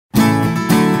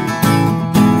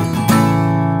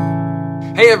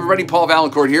Hey everybody, Paul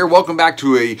Vaillancourt here. Welcome back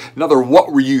to another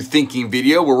What Were You Thinking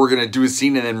video where we're going to do a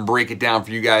scene and then break it down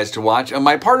for you guys to watch.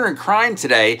 My partner in crime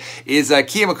today is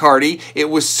Keia McCarty. It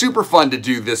was super fun to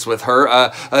do this with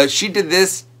her. She did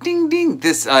this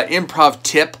this improv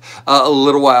tip a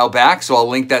little while back, so I'll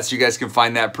link that so you guys can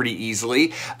find that pretty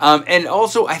easily. And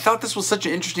also, I thought this was such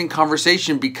an interesting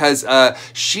conversation because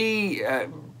she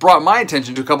brought my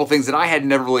attention to a couple things that I had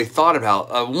never really thought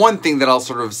about. One thing that I'll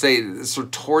sort of say sort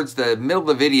of towards the middle of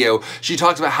the video, she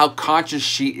talks about how conscious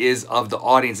she is of the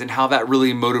audience and how that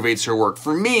really motivates her work.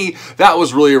 For me, that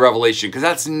was really a revelation because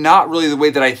that's not really the way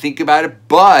that I think about it,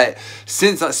 but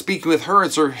since speaking with her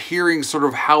and sort of hearing sort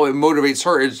of how it motivates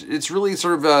her, it's really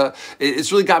sort of,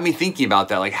 it's really got me thinking about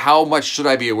that. Like, how much should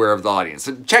I be aware of the audience?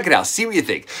 So check it out, see what you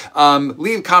think.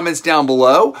 Leave comments down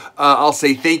below. I'll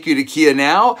say thank you to Keia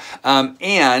now,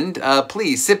 and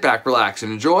please sit back, relax,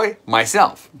 and enjoy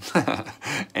myself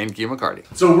and Keia McCarty.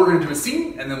 So we're gonna do a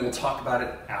scene and then we'll talk about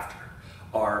it after.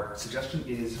 Our suggestion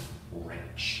is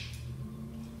wrench.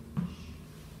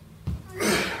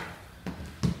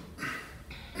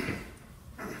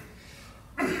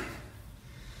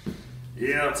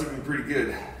 Yeah, it's looking pretty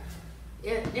good.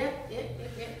 Yeah. I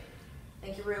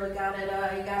think you really got it,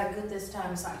 you got it good this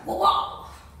time. It's like, whoa!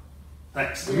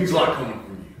 Thanks. It means a lot coming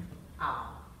from you. Oh.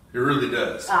 It really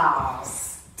does. Oh,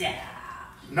 stop.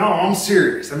 No, I'm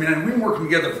serious. I mean, we've been working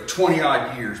together for 20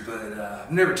 odd years, but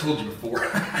I've never told you before.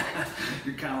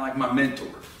 You're kind of like my mentor.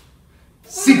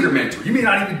 Secret mentor. You may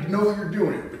not even know you're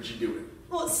doing it, but you do it.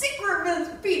 Well, secret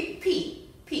mentor, Pete.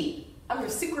 I'm your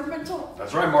secret mentor.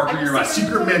 That's right, Markeia. You're my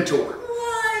secret mentor.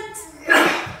 What?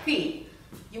 Pete,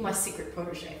 you're my secret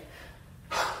protege.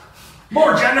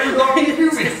 Marge, I never thought you'd do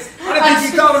this. I didn't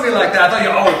think you thought of me like that. I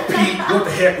thought, oh, Pete, what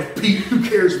the heck with Pete? Who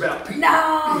cares about Pete?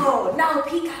 No,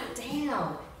 Pete got it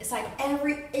down. It's like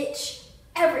every inch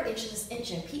of this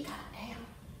inch, and Pete got it down.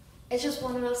 It's just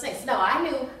one of those things. No, I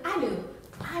knew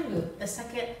the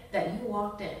second that you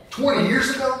walked in. 20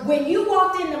 years ago? When you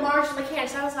walked into Marge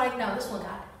Mechanics, I was like, no, this one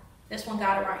got it. This one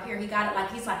got it right here. He got it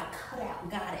like he's like a cutout.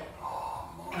 Got it. Oh,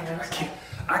 Marge,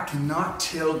 I cannot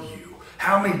tell you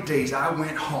how many days I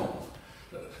went home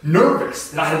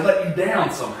nervous that I had let you down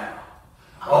somehow.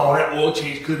 Oh, that oil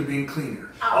change could have been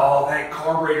cleaner. Oh, that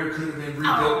carburetor could have been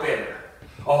rebuilt better.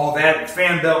 Oh, that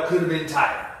fan belt could have been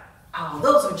tighter. Oh,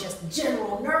 those are just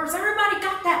general nerves. Everybody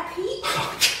got that, Pete.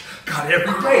 God,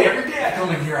 every day I come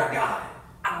in here, I got it.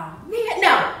 Oh, man,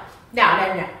 no.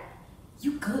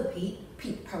 You good, Pete.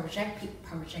 Pete Project's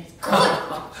good.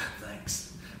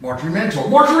 Thanks. Marjorie mentor.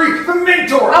 Marjorie the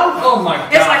mentor! Oh my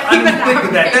God, like I didn't think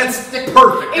of that. That's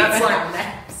perfect.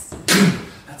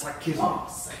 That's like kissing.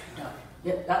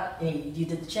 You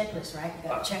did the checklist, right? You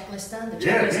got the checklist done? The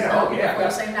checklist done. Yeah.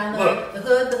 Saying down the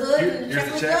hood, and the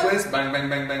here's the checklist. Bang, bang,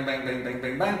 bang, bang, bang, bang, bang,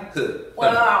 bang, bang. Hood.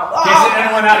 Wow. Can't send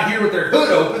anyone out here with their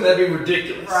hood open. That'd be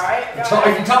ridiculous. Right.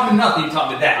 If you taught me nothing, you taught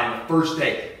me that on the first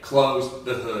day. Close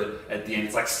the hood at the end.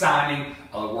 It's like signing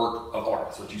a work of art.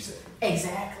 That's what you said.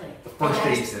 Exactly. The first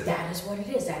day you said that is what it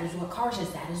is. That is what cars is.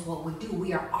 That is what we do.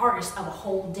 We are artists of a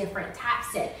whole different type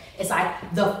set. It's like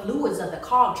the fluids of the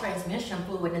car, transmission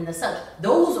fluid and the such.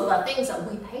 Those are the things that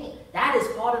we paint. That is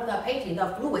part of the painting.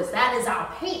 The fluids. That is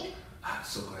our paint. I'm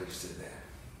so glad you said that.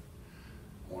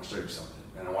 I want to show you something,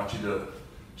 and I want you to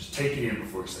just take it in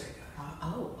before you say it.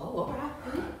 All right.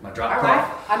 My drop all cloth.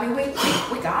 Right. I mean, we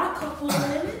got a couple of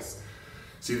minutes.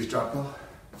 See this drop cloth?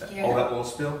 Yeah. All that oil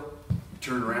spill?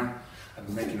 Turn around. I've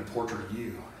been making a portrait of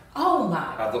you. Oh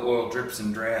my. How the oil drips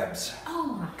and drabs.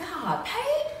 Oh my God,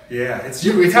 Pete? Yeah, it's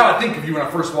you. It's how I think of you when I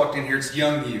first walked in here. It's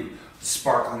young you.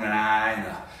 Sparkling an eye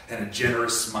and a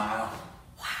generous smile.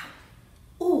 Wow.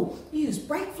 Ooh, you use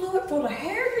brake fluid for the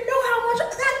hair? You know how much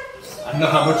of that? I know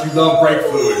how much you love brake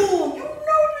fluid. Ooh, you know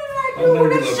that I do.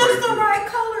 That's just the right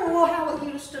color. Well, how it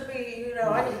used to be. You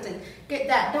know, I need to get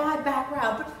that dyed back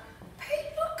around. But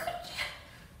Pete, look at you.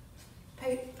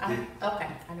 Pete, okay.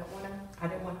 I didn't want to.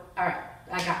 All right,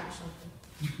 I got you something.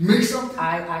 Me something?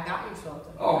 I got you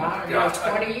something. Oh my God.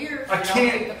 20 years. I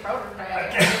can't. The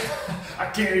prototype. I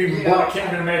can't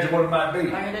even imagine what it might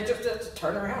be. I mean, just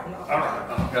turn around. All right.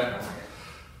 Okay.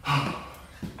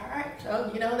 All right.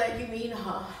 So you know that you mean a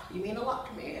lot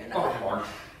to me. And, Mark.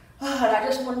 and I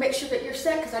just want to make sure that you're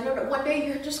set because I know that one day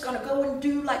you're just gonna go and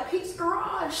do like Pete's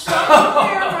Garage. So,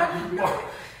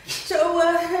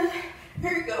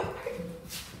 here you go.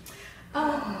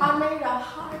 I made a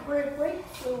hybrid brake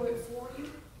fluid for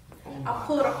you. I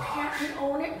put a patent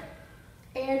on it,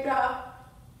 and if I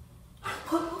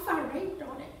rated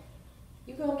on it,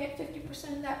 you're gonna get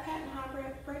 50% of that patent hybrid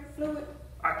brake fluid.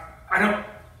 I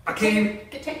can't even.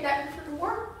 Can take that into the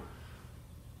work.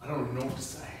 I don't even know what to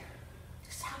say.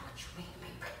 This is how much you mean to me.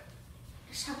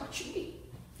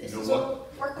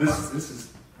 This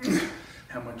is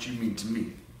how much you mean to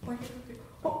me.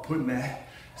 Putting that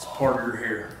as part of your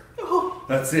hair.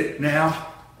 That's it. Now,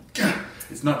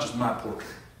 it's not just my portrait.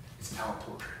 It's our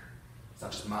portrait. It's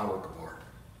not just my work of art.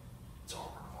 It's our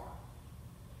work of art.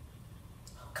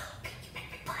 Oh God, you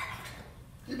make me proud.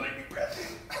 You make me proud.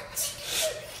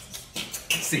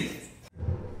 See.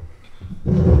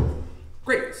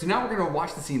 Great, so now we're gonna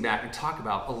watch the scene back and talk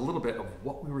about a little bit of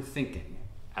what we were thinking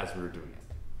as we were doing it.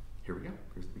 Here we go,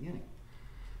 here's the beginning.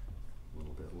 A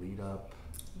little bit lead up.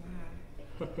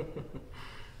 Yeah.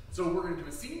 So we're going to do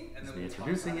a scene and then we'll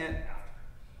introducing it. After.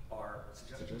 Our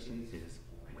suggestion is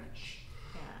wrench.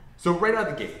 Yeah. So right out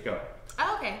the gate, go.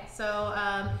 Oh, okay, so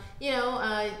you know,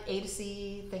 A to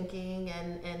C thinking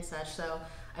and such. So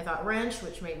I thought wrench,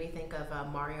 which made me think of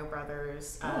Mario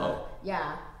Brothers.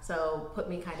 Yeah, so put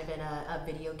me kind of in a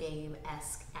video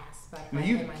game-esque aspect. Now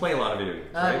you play a lot of video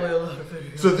games, right? I play a lot of video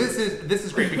games. So this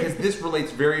is great because this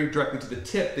relates very directly to the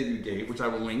tip that you gave, which I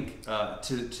will link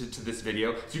to this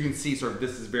video, so you can see sort of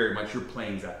this is very much you're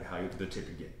playing exactly how the tip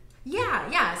you gave.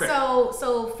 Yeah. Great.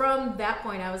 So from that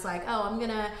point, I was like, oh, I'm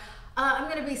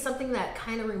gonna be something that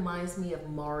kind of reminds me of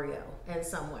Mario in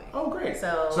some way. Oh, great.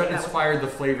 So that inspired the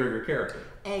flavor of your character.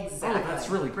 Exactly. Oh, that's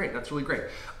really great. That's really great.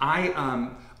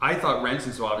 I thought wrench,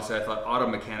 and so obviously I thought auto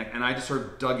mechanic, and I just sort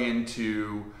of dug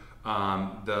into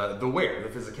the wear, the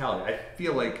physicality. I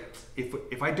feel like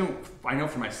if I know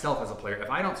for myself as a player, if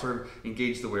I don't sort of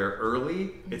engage the wear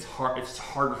early, it's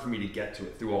harder for me to get to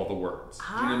it through all the words. Do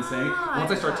you know what I'm saying?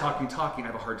 Once I start talking, I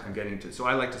have a hard time getting to it. So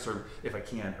I like to sort of, if I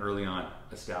can, early on,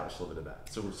 establish a little bit of that.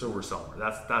 So we're somewhere.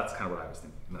 That's kind of what I was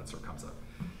thinking, and that sort of comes up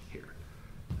here.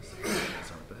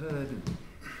 Start with the hood,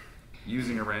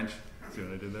 using a wrench. See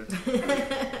what I did there?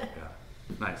 Yeah.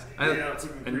 Nice.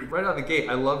 And right out of the gate,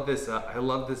 I love this. I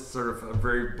love this sort of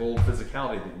very bold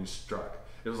physicality that you struck.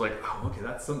 It was like, oh, okay,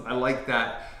 that's some. I like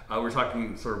that. We were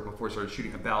talking sort of before we started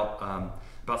shooting about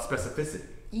specificity.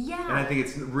 Yeah. And I think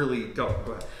it's really go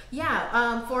ahead.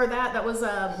 Yeah. For that was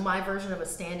my version of a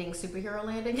standing superhero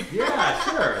landing. Yeah,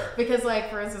 sure. Because like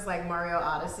for instance, like Mario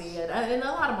Odyssey and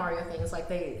a lot of Mario things, like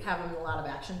they have them in a lot of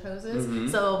action poses. Mm-hmm.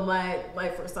 So my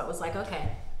first thought was like,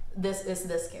 okay, this is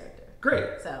this character.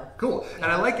 Great. So cool. Yeah. And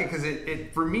I like it because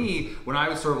it for me, when I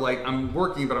was sort of like, I'm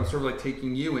working, but I'm sort of like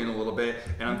taking you in a little bit,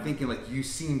 and I'm thinking like you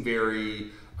seem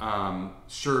very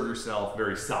sure of yourself,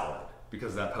 very solid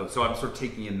because of that pose. So I'm sort of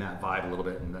taking in that vibe a little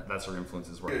bit, and that sort of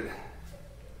influences work.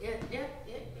 Yeah. I think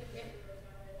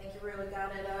you really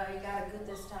got it. You got it good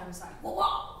this time. It's like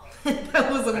whoa.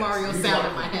 That was a Mario sound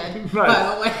in my head. Nice.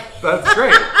 By the way. That's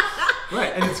great.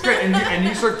 Right, and it's great, and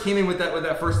you sort of came in with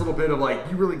that first little bit of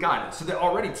like you really got it. So that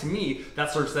already to me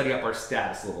that's sort of setting up our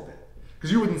status a little bit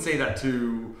because you wouldn't say that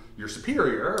to your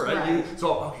superior, right?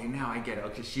 So okay, now I get it.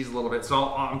 Okay, she's a little bit.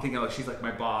 So I'm thinking like she's like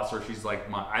my boss or she's like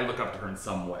I look up to her in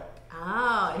some way.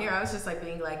 Oh, and here I was just like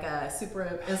being like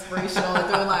super inspirational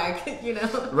and doing like, you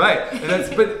know. Right,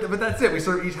 and but that's it. We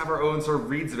sort of each have our own sort of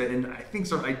reads of it, and I think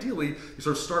sort of ideally you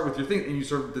sort of start with your thing, and you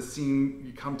sort of the scene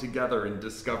you come together and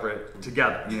discover it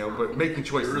together, you know. But making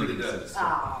choices really does.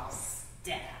 Oh,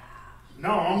 stop.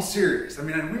 No, I'm serious. I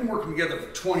mean, we've been working together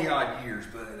for 20 odd years,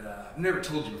 but I've never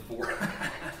told you before.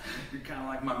 You're kind of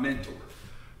like my mentor.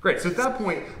 Great. So at that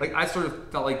point, like I sort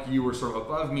of felt like you were sort of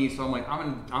above me, so I'm like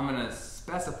I'm gonna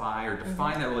specify or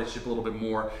define that relationship a little bit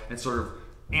more and sort of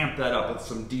amp that up with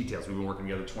some details. We've been working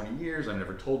together 20 years. I've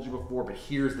never told you before, but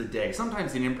here's the day.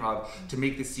 Sometimes in improv, to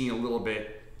make the scene a little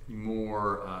bit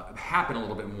more happen a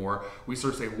little bit more, we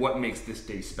sort of say what makes this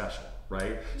day special,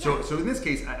 right? Yeah. So in this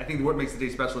case, I think what makes the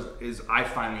day special is I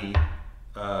finally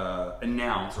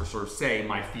announce or sort of say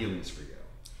my feelings for you.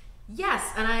 Yes,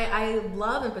 and I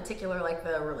love in particular like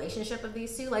the relationship of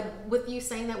these two. Like with you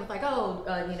saying that with like,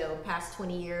 you know, past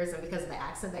 20 years and because of the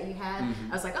accent that you had,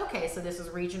 I was like, okay, so this is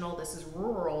regional, this is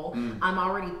rural. I'm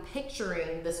already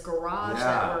picturing this garage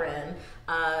that we're in.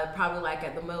 Probably like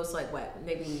at the most like what,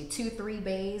 maybe 2-3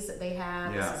 bays that they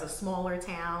have. Yeah. This is a smaller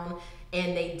town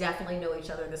and they definitely know each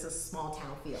other. This is a small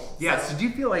town feel. Yeah, so do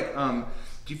you feel like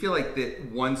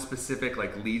that one specific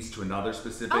like leads to another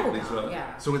specific?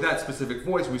 Yeah. So with that specific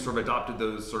voice, we sort of adopted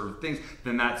those sort of things.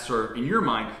 Then that sort of, in your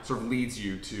mind, sort of leads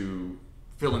you to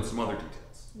fill in some other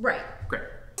details. Right. Great.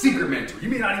 Secret mentor. You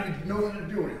may not even know what you're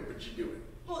doing, but you do it.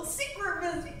 Well, secret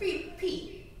mentor.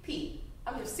 Pete.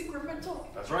 I'm your secret mentor.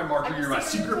 That's right, Markeia. You're my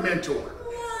secret mentor.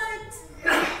 What?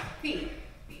 Pete,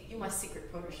 you're my secret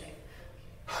protege.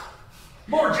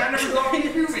 Marge, I never thought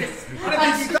you'd do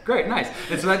this. Great, nice.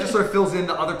 And so that just sort of fills in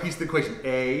the other piece of the equation.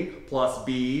 A plus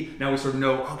B. Now we sort of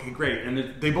know, okay, great.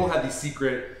 And they both have these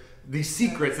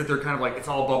secrets that they're kind of like, it's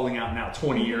all bubbling out now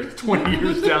 20 years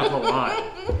down the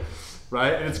line.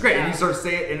 right? And it's great. And you sort of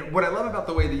say it, and what I love about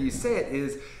the way that you say it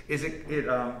is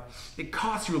it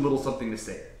costs you a little something to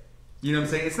say it. You know what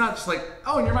I'm saying? It's not just like,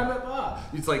 oh, and you're my blah.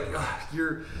 It's like,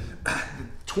 you're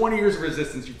 20 years of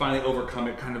resistance, you finally overcome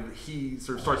it. Kind of, he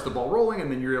sort of starts the ball rolling,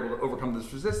 and then you're able to overcome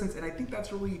this resistance. And I think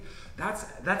that's really, that's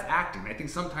acting. I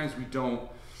think sometimes we don't,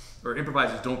 or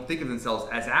improvisers don't think of themselves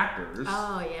as actors.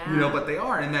 Oh, yeah. You know, but they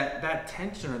are. And that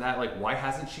tension, or that, like, why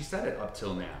hasn't she said it up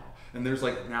till now? And there's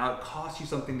like, now it costs you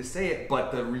something to say it,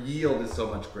 but the yield is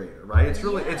so much greater, right? It's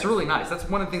really nice. That's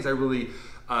one of the things I really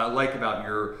like about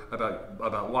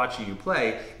about watching you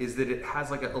play, is that it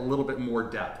has like a little bit more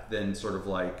depth than sort of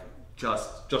like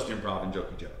just improv and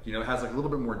jokey joke. You know, it has like a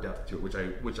little bit more depth to it,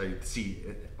 which I see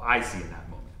in that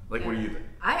moment. Like, what do you think?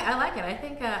 I like it. I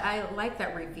think I like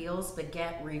that reveals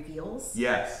beget reveals.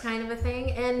 Yes. Kind of a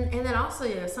thing. And then also,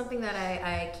 you know, something that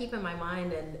I keep in my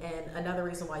mind, and another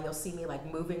reason why you'll see me like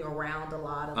moving around a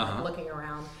lot and like looking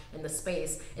around in the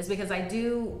space, is because I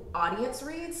do audience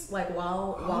reads like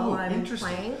while I'm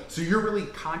playing. So you're really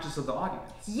conscious of the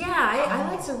audience. Yeah,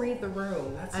 I like to read the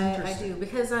room. That's I do,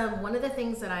 because one of the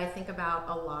things that I think about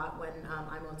a lot when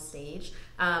I'm on stage,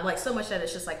 like so much that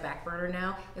it's just like back burner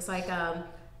now, it's like,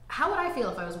 how would I feel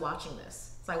if I was watching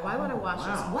this? It's like, why would I watch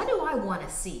this? What do I want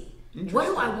to see? What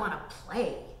do I want to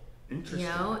play? Interesting. You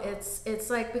know, it's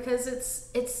like, because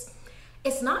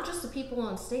it's not just the people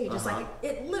on stage. It's like,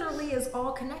 it literally is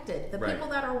all connected. The people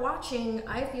that are watching,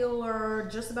 I feel, are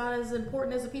just about as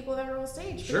important as the people that are on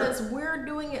stage, because we're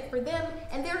doing it for them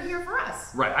and they're here for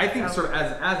us. Right. I think sort of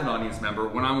as an audience member,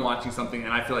 when I'm watching something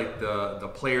and I feel like the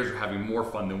players are having more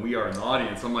fun than we are in the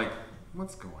audience, I'm like,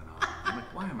 what's going on? I'm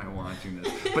like, why am I watching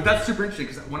this? But that's super interesting,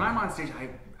 because when I'm on stage, I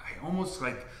almost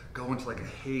like go into like a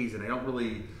haze, and I don't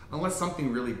really, unless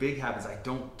something really big happens, I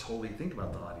don't totally think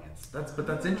about the audience. But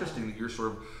that's interesting that you're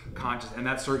sort of conscious, and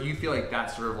that's sort of, you feel like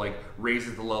that sort of like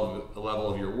raises the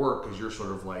level of your work, because you're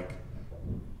sort of like,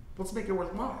 let's make it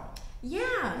worthwhile.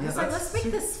 Yeah, it's like, let's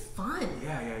make this fun.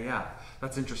 Yeah.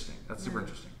 That's interesting. That's super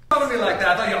interesting. Don't me like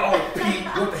that. I thought you, Pete,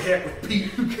 what the heck with Pete?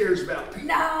 Who cares about Pete?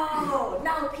 No,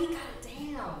 Pete got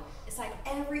it down. It's like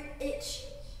every itch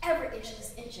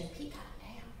is itching. Pete got it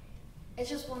down. It's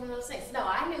just one of those things. No,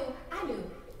 I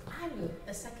knew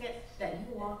the second that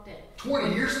you walked in.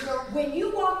 20 years ago? When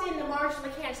you walked into Martial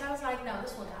Mechanics, I was like, no,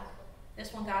 this one got it.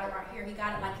 This one got it right here. He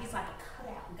got it like he's like a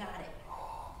cutout. Got it.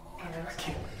 Oh,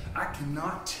 I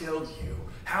cannot tell you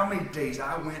how many days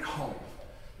I went home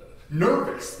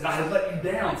nervous that I had let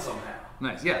you down somehow.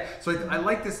 Nice, yeah. So I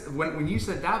like this, when you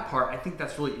said that part, I think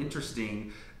that's really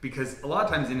interesting, because a lot of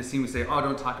times in a scene we say, oh,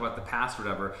 don't talk about the past or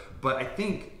whatever, but I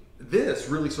think this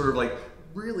really sort of like,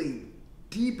 really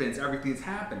deepens everything that's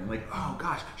happened. Like, oh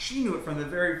gosh, she knew it from the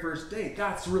very first day.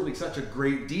 That's really such a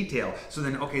great detail. So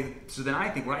then I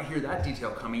think when I hear that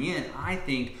detail coming in, I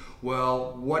think,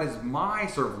 well, what has my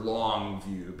sort of long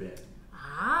view been?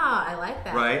 Ah, I like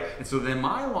that. Right? And so then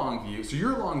my long view, so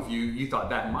your long view, you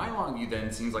thought that. My long view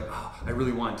then seems like, oh, I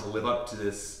really wanted to live up to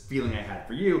this feeling I had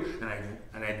for you, and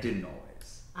I didn't always.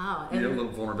 Oh, and a little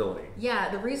vulnerability. Yeah,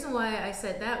 the reason why I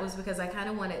said that was because I kind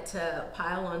of wanted to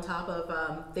pile on top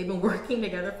of, they've been working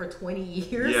together for 20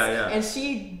 years. Yeah. And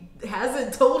she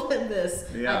hasn't told him this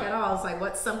like at all. It's like,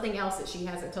 what's something else that she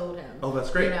hasn't told him? Oh, that's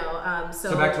great. You know,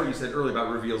 so back to what you said earlier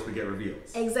about reveals beget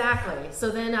reveals. Exactly. So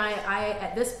then I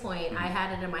at this point, I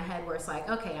had it in my head where it's like,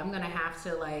 okay, I'm going to have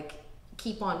to like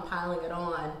keep on piling it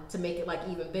on to make it like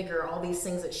even bigger. All these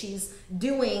things that she's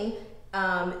doing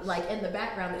like in the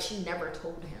background that she never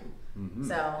told him.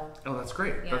 So. Oh, that's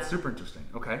great. Yeah. That's super interesting.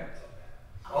 Okay.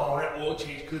 Oh, that oil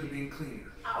change could have been cleaner.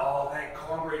 Oh, that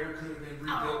carburetor could have been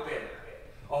rebuilt better.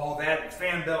 Oh, that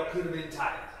fan belt could have been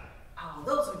tighter. Oh,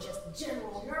 those are just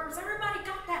general nerves. Everybody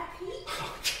got that, Pete.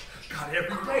 God,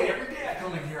 every day I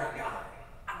come in here, I got it.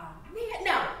 Oh, man,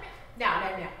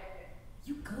 no.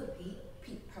 You good, Pete.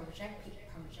 Pete project.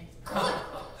 Good.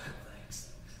 Thanks.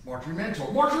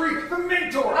 Marjorie the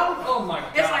mentor. Oh my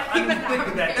God. It's like I didn't think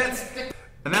of that.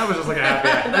 And that was just like a happy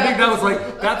accident. I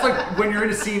think that's like when you're in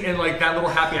a scene and like that little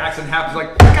happy accident happens,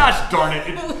 like, gosh darn it,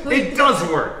 it does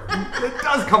work. It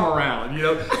does come around, you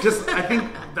know? I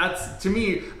think that's, to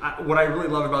me, what I really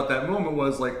love about that moment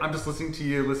was like, I'm just listening to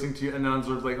you, and then I'm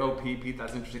sort of like, oh, Pete,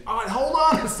 that's interesting. Oh, hold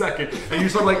on a second. And you're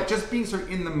sort of like, just being sort of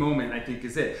in the moment, I think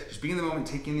is it. Just being in the moment,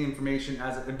 taking the information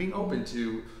and being open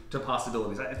to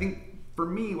possibilities. I think for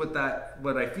me, what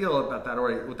I feel about that,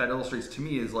 or what that illustrates to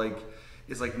me is like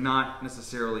not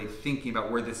necessarily thinking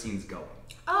about where the scene's going.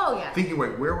 Oh yeah. Thinking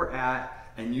where we're at,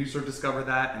 and you sort of discover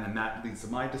that, and then that leads to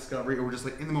my discovery, or we're just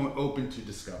like in the moment open to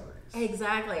discoveries.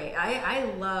 Exactly. I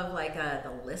love like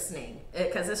the listening,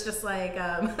 because it's just like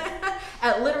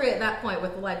literally at that point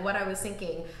with like what I was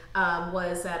thinking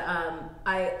was that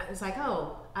I was like,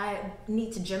 oh, I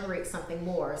need to generate something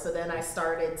more. So then I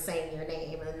started saying your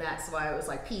name, and that's why I was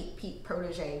like Pete,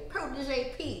 protege,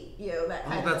 Pete, you know, that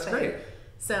kind of thing. That's great.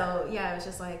 So yeah, I was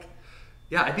just like,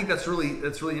 yeah, I think that's really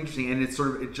interesting, and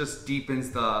it just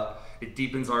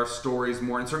deepens our stories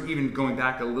more, and sort of even going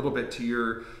back a little bit to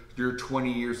your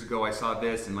 20 years ago I saw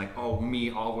this, and like, oh, me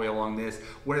all the way along this.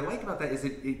 What I like about that is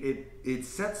it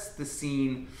sets the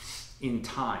scene in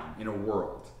time, in a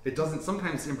world. It doesn't,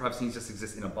 sometimes improv scenes just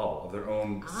exist in a bubble of their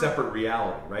own separate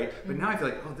reality, right? But now I feel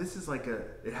like, oh, this is like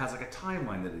it has like a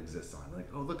timeline that exists on. Like,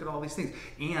 oh, look at all these things.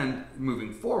 And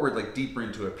moving forward, like deeper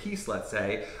into a piece, let's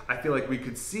say, I feel like we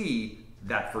could see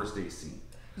that first day scene.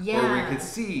 yeah. Or we could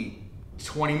see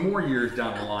 20 more years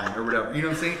down the line or whatever. You know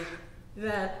what I'm saying?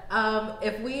 That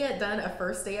if we had done a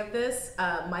first day of this,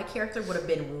 my character would have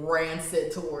been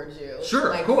rancid towards you. Sure,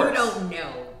 like, of course. You don't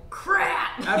know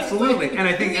crap. Absolutely. And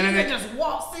I think, and it just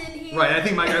walks in here. Right, I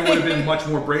think my guy would have been much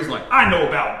more brazen, like,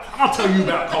 I'll tell you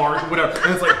about cars, whatever.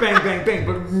 And it's like bang, bang, bang.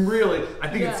 But really, I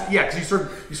think it's, because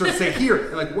you sort of say here,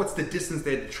 and like, what's the distance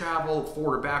they had to travel,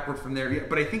 forward or backward from there. Yeah,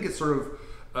 but I think it's sort of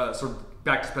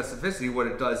back to specificity. What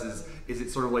it does is it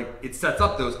sort of like, it sets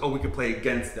up those, oh, we could play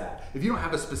against that. If you don't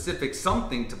have a specific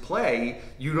something to play,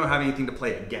 you don't have anything to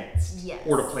play against. Yes.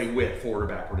 Or to play with, forward or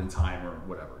backward in time or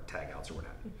whatever, tag outs or what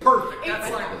have you. Perfect.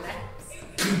 That's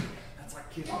like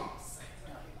kids.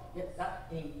 Yep,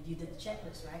 you did the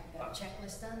checklist, right? You got the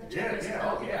checklist done? The Yeah, checklist yeah,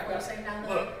 done. oh, yeah. Before you say down the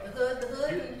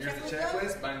hood, and Here's the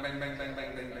checklist. Bang, bang, bang, bang,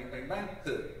 bang, bang, bang, bang, bang.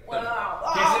 Hood.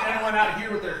 Wow. Can't see anyone out here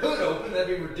with their hood open.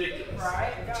 That'd be ridiculous.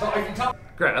 Right.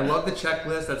 Great. I love the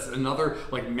checklist. That's another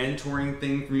like mentoring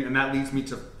thing for me, and that leads me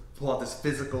to pull out this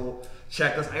physical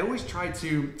checklist. I always try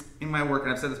to, in my work,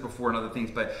 and I've said this before in other things,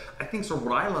 but I think sort of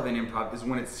what I love in improv is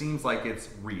when it seems like it's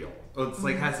real. It's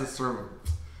like has this sort of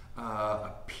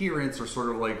appearance or sort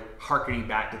of like harkening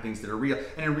back to things that are real.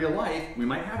 And in real life, we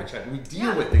might have a check. We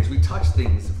deal with things. We touch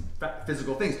things,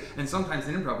 physical things. And sometimes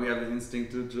in improv, we have the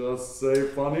instinct to just say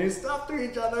funny stuff to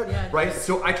each other, right?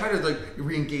 So I try to like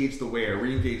re-engage the wearer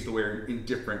in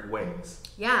different ways.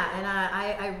 Yeah, and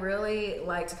I really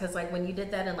liked, because like when you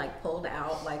did that and like pulled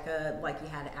out like you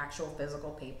had actual physical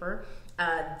paper,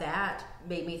 that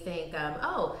made me think,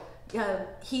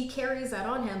 he carries that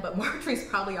on him, but Marjorie's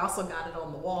probably also got it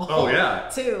on the wall. Oh yeah,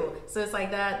 too. So it's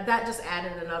like that just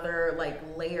added another like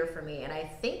layer for me, and I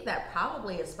think that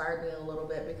probably inspired me a little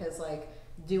bit, because like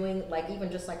doing like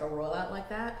even just like a rollout like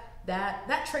that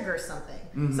triggers something.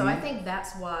 Mm-hmm. So I think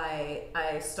that's why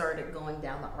I started going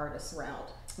down the artist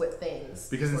route with things.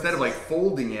 Because instead of like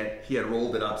folding it, he had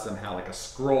rolled it up somehow like a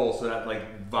scroll, so that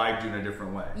like vibed you in a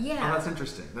different way. Yeah. Oh, that's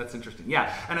interesting. That's interesting.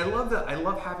 Yeah, and I love that. I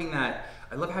love having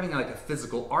like a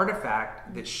physical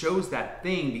artifact that shows that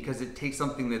thing, because it takes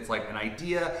something that's like an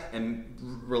idea and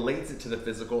relates it to the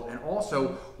physical, and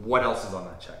also what else is on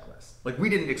that checklist. Like, we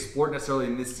didn't explore it necessarily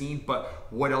in this scene, but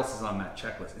what else is on that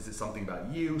checklist? Is it something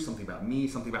about you, something about me,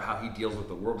 something about how he deals with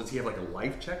the world? Does he have like a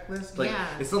life checklist? Like,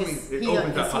 it's something, it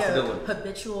opens up possibility.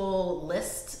 Habitual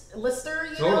lister,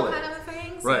 you know, kind of a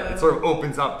thing. So. Right, it sort of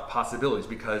opens up possibilities,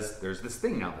 because there's this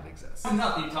thing now that exists.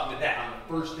 Nothing you taught me that on the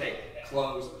first day.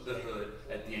 Close the hood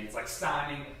at the end. It's like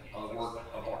signing a work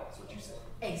of art. That's what you said.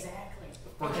 Exactly.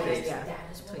 That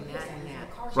is between that and that.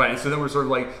 Right, and so then we're sort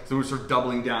of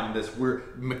doubling down on this.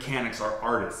 Mechanics are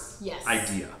artists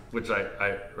idea, which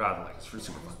I rather like. It's super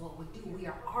fun. That's what we do. We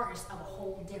are artists of a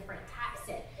whole different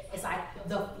typeset. It's like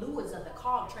the fluids of the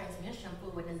cog, transmission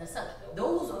fluid and the such.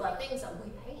 Those are the things that we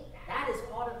paint. That is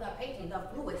part of the painting. The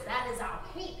fluids. That is our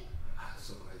paint.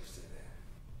 So glad you said that.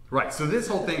 Right, so this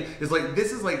whole thing is like,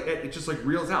 it just like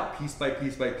reels out piece by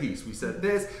piece by piece. We said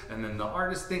this, and then the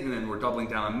artist thing, and then we're doubling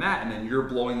down on that, and then you're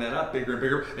blowing that up bigger and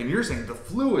bigger, and you're saying the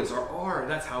fluids are art,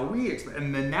 that's how we expect,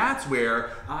 and then that's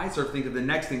where I sort of think of the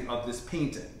next thing of this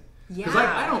painting.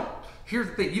 Because here's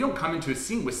the thing, you don't come into a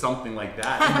scene with something like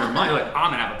that in your mind, like,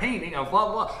 I'm gonna have a painting of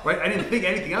blah, blah, right? I didn't think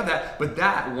anything of that, but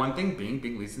that one thing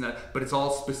being least in that, but it's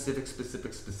all specifics,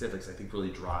 I think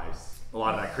really drives a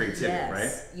lot of that creativity,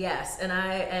 right? Yes, and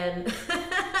I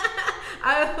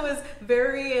was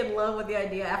very in love with the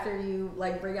idea after you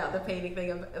like bring out the painting thing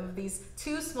of these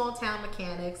two small town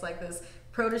mechanics, like this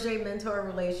protege mentor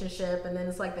relationship, and then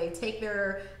it's like they take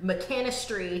their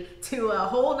mechanistry to a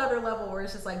whole nother level where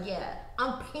it's just like,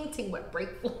 I'm painting with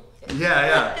brake fluid.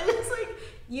 Yeah. And it's like,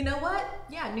 you know what?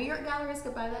 Yeah, New York galleries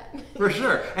could buy that. For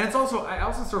sure. And it's also, I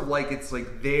also sort of like, it's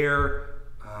like their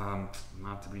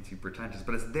not to be too pretentious,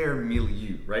 but it's their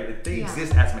milieu, right? They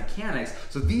exist as mechanics,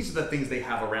 so these are the things they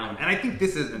have around them. And I think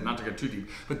this is, and not to go too deep,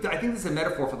 but I think this is a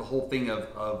metaphor for the whole thing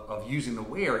of using the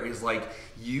where is like,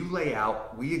 you lay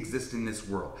out, we exist in this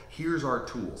world. Here's our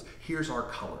tools, here's our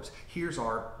colors, here's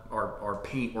our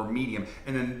paint or medium,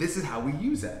 and then this is how we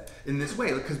use it in this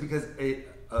way. Because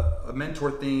a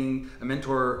mentor thing, a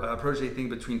mentor protege thing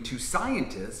between two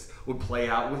scientists would play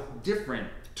out with different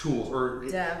tools or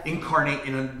incarnate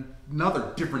in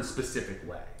another different specific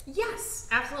way. Yes,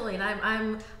 absolutely.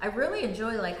 And I really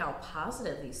enjoy like how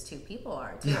positive these two people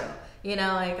are too. Yeah. You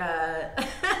know, like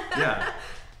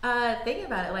thinking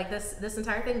about it, like this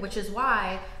entire thing, which is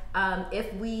why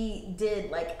if we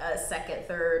did like a second,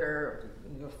 third, or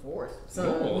fourth,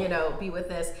 so you know, be with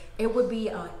this, it would be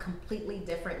a completely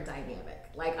different dynamic.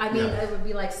 Like, I mean, it would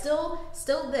be like still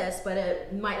this, but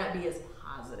it might not be as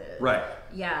positive. Right.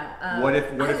 Yeah. What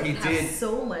if he have did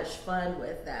so much fun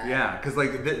with that? Yeah, because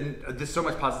like there's so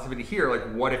much positivity here.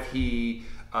 Like, what if he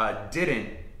didn't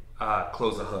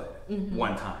close a hood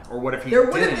one time, or what if he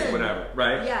didn't, whatever,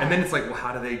 right? Yeah. And then it's like, well,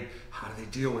 how do they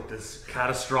deal with this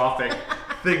catastrophic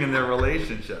thing in their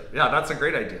relationship? Yeah, that's a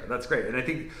great idea. That's great, and I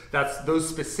think that's those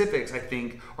specifics. I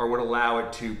think are what allow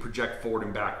it to project forward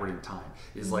and backward in time.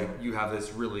 Is like you have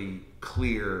this really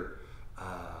clear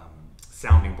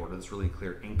sounding board, or this really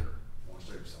clear anchor. I want to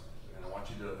show you something, and I want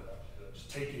you to just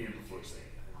take it in before you say it.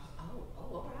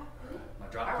 All right. My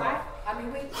drop All cloth. right. I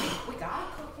mean, we got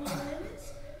a couple of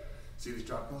minutes. See this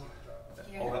drop cloth?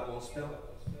 Yeah. All that oil spill.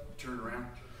 Turn it around.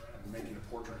 I'm making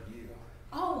a portrait of you.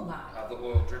 Oh my. How the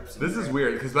oil drips. This is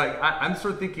weird because like I'm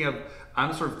sort of thinking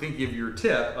of your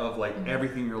tip of like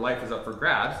everything in your life is up for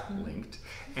grabs, linked,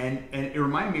 and it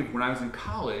reminded me of when I was in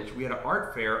college. We had an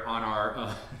art fair on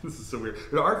our this is so weird.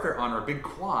 We had an art fair on our big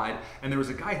quad, and there was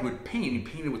a guy who would paint. He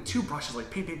painted with two brushes,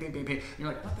 like paint. And you're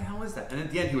like, what the hell is that? And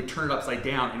at the end, he would turn it upside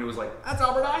down, and it was like, that's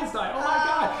Albert Einstein. Oh my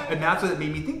god! And that's what it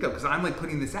made me think of because I'm like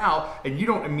putting this out, and you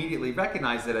don't immediately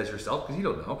recognize it as yourself because you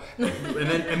don't know.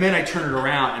 and then I turn it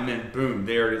around, and then boom,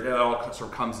 there it is. It all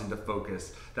sort of comes into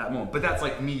focus that moment. But that's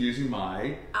like me using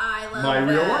my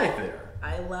real life there.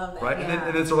 I love that. Right? Yeah.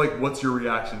 And then sort of like, what's your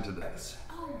reaction to this?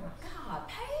 Oh my god,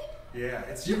 paint? Yeah,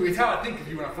 it's you. It's how I think of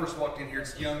you when I first walked in here.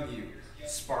 It's young you,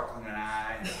 sparkling an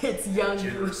eye, It's young you.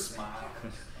 generous smile.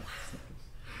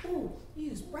 Ooh, you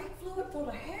use brake fluid for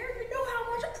the hair? You know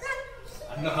how much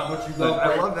that. I know how much you But love.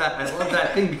 I love that. I love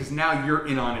that thing because now you're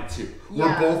in on it too.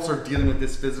 Yeah. We're both sort of dealing with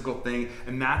this physical thing,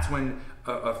 and that's when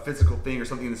a physical thing or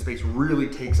something in the space really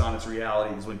takes on its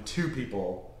reality. Is when two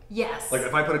people. Yes. Like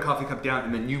if I put a coffee cup down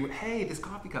and then you, hey, this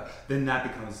coffee cup, then that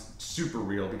becomes super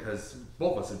real because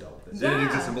both of us have dealt with it. Yeah. It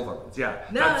exists in both our worlds. Yeah,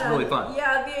 No, that's really fun.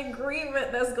 Yeah, the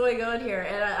agreement that's going on here,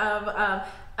 and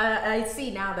I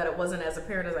see now that it wasn't as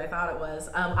apparent as I thought it was.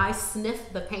 I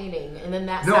sniffed the painting, and then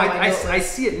that's No, how I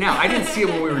see it now. I didn't see it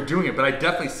when we were doing it, but I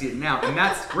definitely see it now, and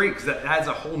that's great because that adds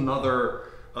a whole nother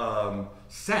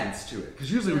sense to it. Because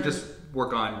usually we just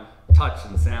work on touch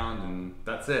and sound and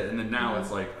that's it, and then now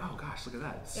it's like, oh gosh, look at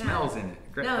that, it smells in it.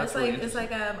 Great. No, that's it's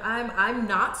like I'm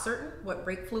not certain what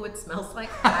brake fluid smells like.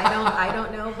 I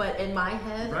don't know, but in my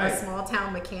head, Right. a small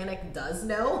town mechanic does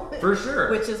know For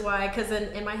sure. Which is why, because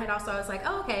in my head also I was like,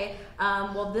 oh, okay,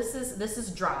 well this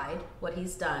is dried what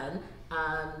he's done,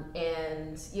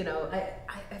 and you know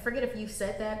I forget if you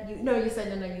said that. You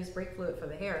said no, use brake fluid for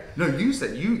the hair. No, you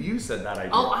said that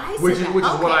idea. Oh, I said which that. is what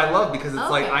Okay. I love because it's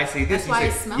like Okay. I say this, That's why you I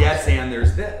say smelled yes, it. and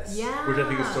there's this, Yeah. which I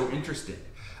think is so interesting.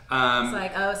 It's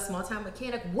like, oh, a small town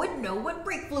mechanic would know what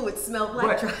brake fluid smelled like.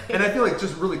 Right. Dried. And I feel like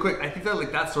just really quick, I think that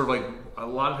like that's sort of like a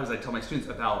lot of times I tell my students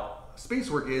about space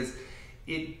work is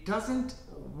it doesn't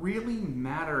really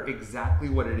matter exactly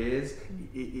what it is.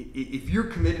 If you're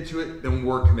committed to it, then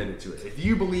we're committed to it. If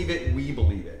you believe it, we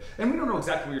believe it. And we don't know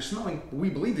exactly what you're smelling, but we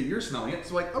believe that you're smelling it.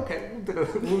 So like, okay,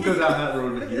 we'll go down that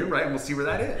road with you, right? And we'll see where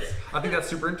that is. I think that's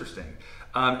super interesting.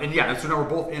 And yeah, so now we're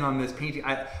both in on this painting.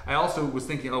 I also was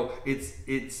thinking, oh,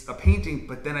 it's a painting,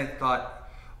 but then I thought,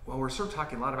 well, we're sort of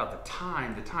talking a lot about the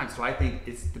time. So I think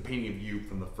it's the painting of you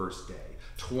from the first day,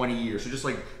 20 years. So just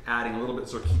like adding a little bit,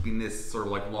 sort of keeping this sort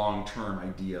of like long-term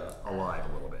idea alive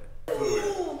a little bit. That's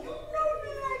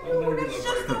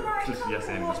just the right Just yes,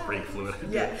 and just brake fluid.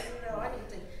 Yeah. No, I need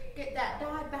to get that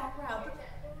dyed back around.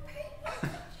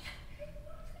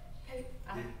 Hey,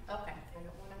 okay. I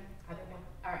don't want.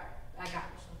 All right, I got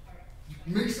you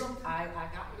some. Me some? I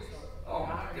got you some. Oh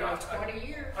my God. 20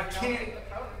 years. I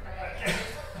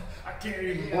can't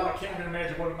even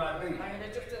imagine what it might be.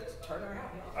 Just turn around.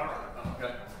 All right.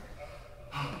 Okay.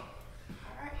 All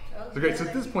right. So great. So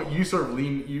at this point, you sort of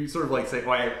lean, you sort of like say,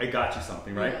 "Oh, I got you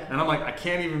something, right?" Yeah. And I'm like, I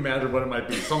can't even imagine what it might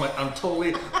be. So I'm like, I'm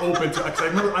totally open to. Cause I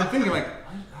remember, I'm thinking like,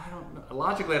 I don't know.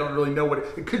 Logically, I don't really know what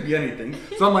it could be anything.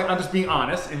 So I'm like, I'm just being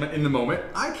honest in the moment.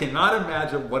 I cannot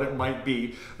imagine what it might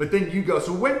be. But then you go.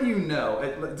 So when do you know?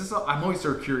 I'm always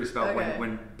sort of curious about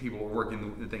when people are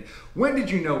working the thing. When did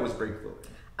you know it was break fluid?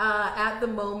 At the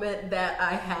moment that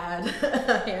I had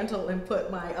a handle and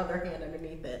put my other hand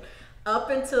underneath it.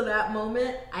 Up until that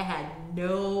moment, I had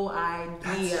no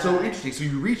idea. That's so interesting. So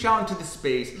you reach out into the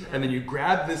space and then you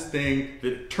grab this thing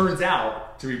that turns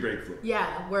out to be brake fluid.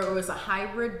 Yeah, where it was a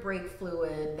hybrid brake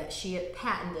fluid that she had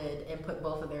patented and put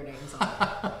both of their names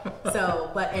on it. So,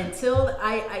 but until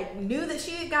I knew that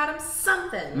she had got him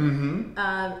something,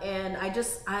 and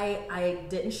I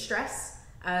didn't stress.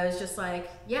 I was just like,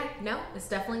 yeah, no, it's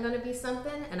definitely going to be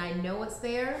something, and I know it's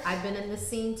there. I've been in this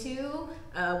scene too.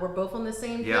 We're both on the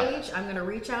same page. I'm going to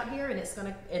reach out here, and it's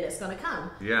gonna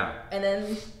come. Yeah.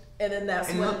 And then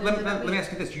that's what. Let me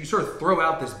ask you this: you sort of throw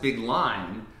out this big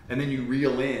line, and then you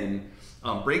reel in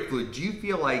brake fluid. Do you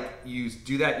feel like you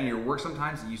do that in your work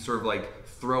sometimes? You sort of like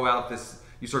throw out this.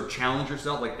 You sort of challenge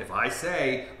yourself. Like if I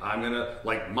say I'm gonna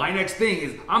my next thing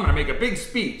is I'm gonna make a big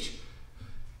speech.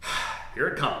 Here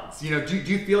it comes. You know, do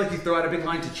you feel like you throw out a big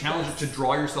line to challenge it, to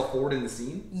draw yourself forward in the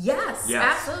scene? Yes,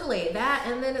 absolutely. That,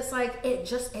 and then it's like,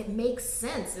 it makes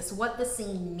sense. It's what the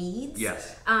scene needs.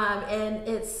 Yes. And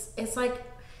it's like,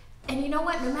 and you know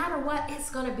what, no matter what, it's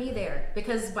gonna be there.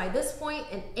 Because by this point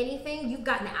in anything, you've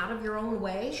gotten out of your own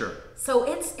way. Sure. So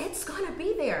it's gonna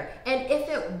be there. And if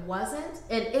it wasn't,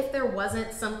 and if there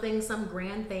wasn't some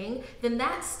grand thing, then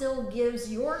that still gives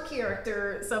your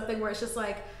character something where it's just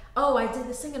like, oh, I did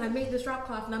this thing and I made this drop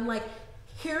cloth, and I'm like,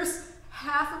 here's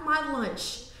half of my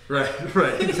lunch. Right,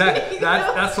 exactly.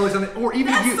 That's totally something. Or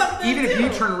even if you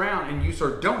turn around and you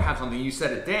sort of don't have something, you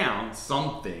set it down,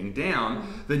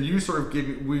 then you sort of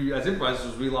we as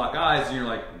improvisers, we lock eyes, and you're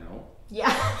like, no.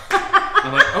 Yeah.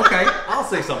 I'm like, okay, I'll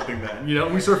say something then. You know,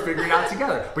 we sort of figure it out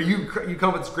together. But you come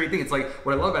up with this great thing. It's like,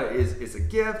 what I love about it is it's a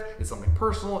gift, it's something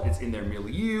personal, it's in their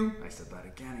milieu. I said that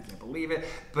again, I can't believe it.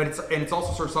 But it's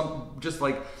also sort of something, just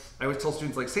like, I always tell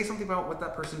students, like, say something about what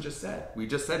that person just said. We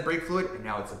just said brake fluid, and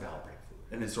now it's about brake fluid.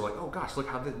 And it's sort of like, oh gosh, look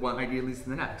how this one idea leads to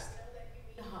the next.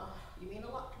 You mean a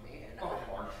lot to me. And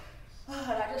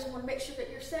I just want to make sure that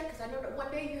you're set, because I know that one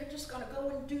day you're just going to go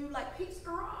and do like Pete's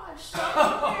Garage. So,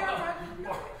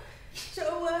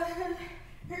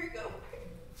 here you go.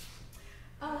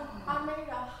 I made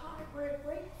a hybrid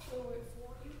brake fluid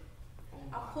for you.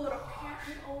 I put a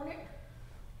patent on it,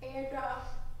 and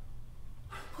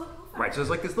Right, so it's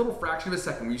like this little fraction of a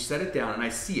second where you set it down and I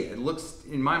see it. It looks,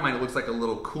 in my mind, it looks like a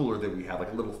little cooler that we have,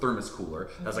 like a little thermos cooler.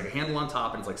 That's like a handle on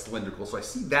top and it's like cylindrical. So I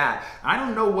see that. I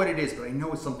don't know what it is, but I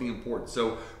know it's something important.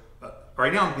 So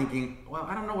right now I'm thinking, well,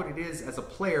 I don't know what it is as a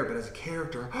player, but as a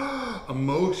character,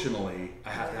 emotionally, I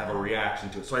have to have a reaction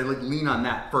to it. So I like lean on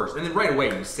that first. And then right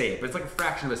away you say it, but it's like a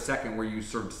fraction of a second where you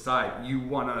sort of decide you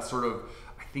want to sort of,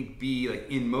 I think, be like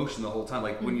in motion the whole time.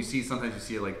 Like when you see, sometimes you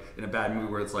see it like in a bad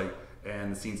movie where it's like,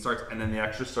 and the scene starts and then the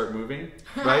extras start moving,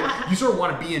 right? You sort of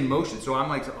want to be in motion. So I'm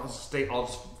like, I'll just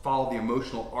follow the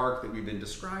emotional arc that we've been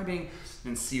describing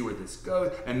and see where this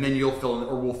goes. And then you'll fill in,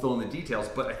 or we'll fill in the details.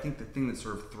 But I think the thing that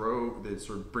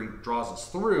draws us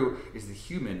through is the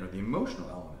human or the emotional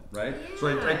element, right? Yeah.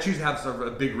 So I choose to have sort of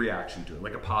a big reaction to it,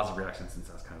 like a positive reaction, since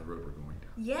that's kind of the road we're going down.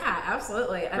 Yeah,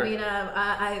 absolutely. I mean,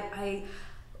 I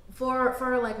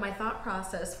for like my thought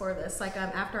process for this, like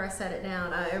after I set it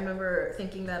down, I remember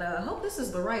thinking that I hope this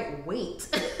is the right weight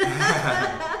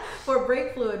for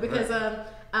brake fluid, because I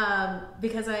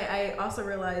also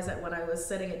realized that when I was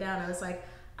setting it down, I was like,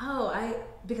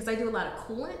 because I do a lot of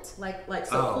coolant,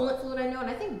 coolant fluid I know, and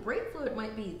I think brake fluid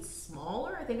might be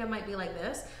smaller. I think I might be like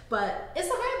this, but it's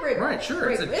a hybrid. Right, sure.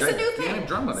 It's a new thing.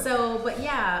 Drum of it. So, but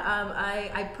yeah,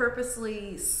 I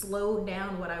purposely slowed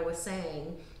down what I was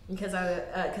saying. Because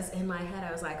in my head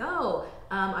I was like,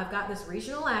 I've got this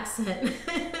regional accent.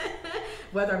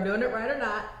 Whether I'm doing it right or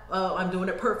not, I'm doing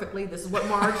it perfectly. This is what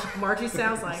Margie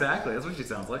sounds like. Exactly, that's what she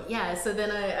sounds like. Yeah, so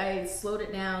then I slowed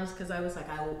it down because I was like,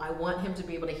 I want him to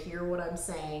be able to hear what I'm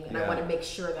saying, and I want to make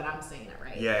sure that I'm saying it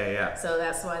right. Yeah. So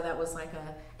that's why that was like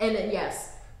and then,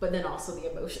 yes, but then also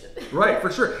the emotion. Right,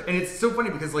 for sure. And it's so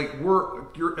funny because like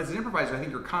you're as an improviser, I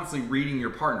think you're constantly reading your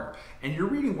partner. And you're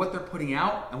reading what they're putting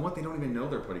out and what they don't even know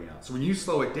they're putting out. So when you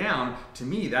slow it down, to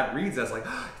me, that reads as like,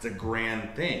 it's a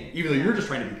grand thing. Even though you're just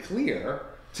trying to be clear,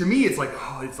 to me, it's like,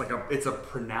 oh, it's a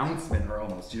pronouncement or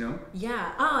almost, you know?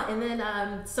 Yeah. And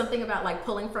then something about like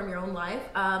pulling from your own life.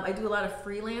 I do a lot of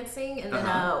freelancing, and then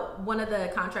one of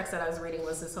the contracts that I was reading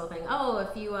was this whole thing. Oh,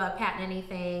 if you patent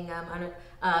anything,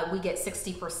 we get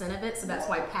 60% of it. So that's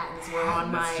why patents were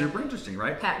on That's super interesting,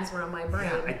 right? Patents were on my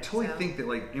brain. Yeah, I totally think that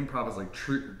like improv is like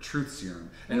truth serum,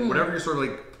 and whatever you're sort of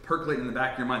like percolating in the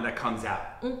back of your mind, that comes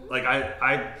out. Like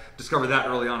I discovered that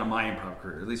early on in my improv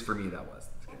career. At least for me, that was.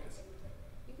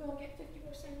 You gonna get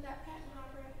 50% of that patent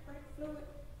hyperRPG fluid?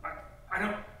 I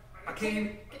can't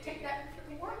even. To take that and flip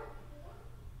it what?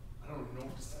 I don't even know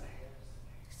what to say.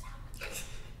 That's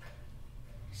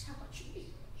how much you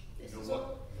need. This You know is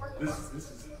what? This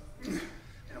is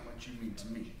how much you mean to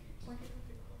me.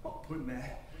 Putting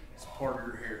that as part of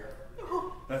your hair.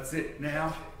 That's it.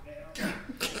 Now,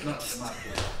 it's not just my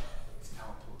portrait. It's now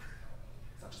a portrait.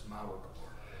 It's not just my work of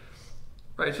art.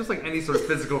 Right, it's just like any sort of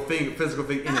physical thing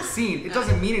in a scene. It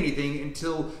doesn't mean anything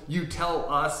until you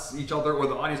tell us, each other, or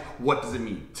the audience, what does it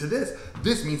mean? To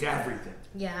this means everything.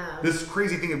 Yeah. This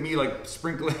crazy thing of me like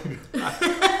sprinkling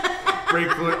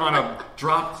brake fluid on a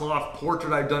drop cloth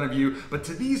portrait I've done of you, but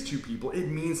to these two people, it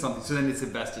means something. So then it's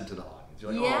invested to the audience.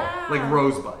 You're like, oh, like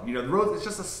Rosebud. You know, the rose is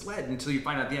just a sled until you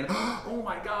find out at the end, oh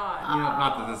my God. You know,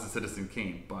 not that this is Citizen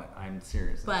Kane, but I'm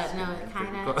serious. But no, it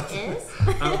kind of is.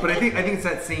 But I think it's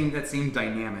that same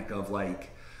dynamic of like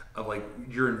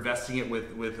you're investing it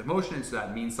with emotion, and so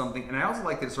that means something. And I also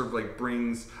like that it sort of like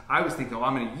brings. I was thinking, oh,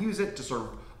 I'm going to use it to sort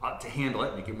of to handle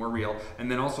it, make it more real,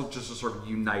 and then also just to sort of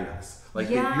unite us.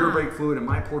 Like your brake fluid and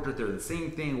my portrait, they're the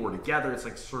same thing. We're together. It's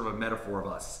like sort of a metaphor of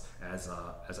us as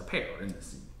a pair in this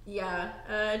scene. Yeah,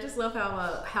 I just love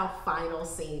how final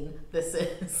scene this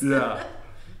is. Yeah.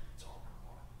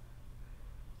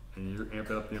 And you're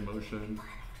amping up the emotion.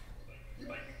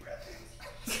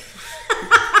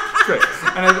 Great.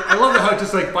 And I love how it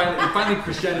just like finally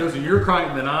crescendos and you're crying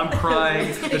and then I'm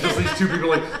crying. There's just these two people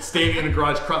like standing in a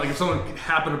garage crying. Like if someone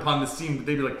happened upon the scene,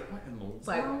 they'd be like, what in the world? It's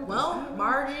like, well,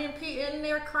 Margie and Pete in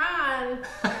there crying.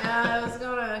 I was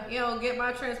gonna, get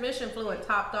my transmission fluid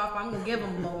topped off. I'm gonna give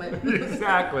them a moment.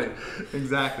 Exactly.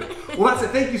 Well, that's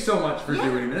it. Thank you so much for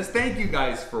doing this. Thank you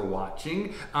guys for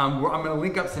watching. I'm gonna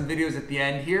link up some videos at the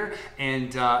end here,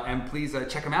 and please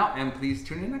check them out, and please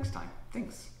tune in next time.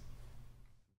 Thanks.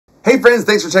 Hey friends,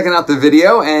 thanks for checking out the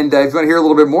video, and if you want to hear a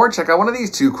little bit more, check out one of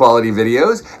these two quality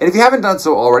videos. And if you haven't done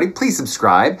so already, please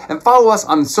subscribe and follow us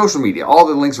on social media. All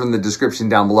the links are in the description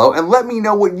down below, and let me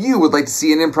know what you would like to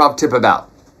see an improv tip about.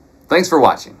 Thanks for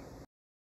watching.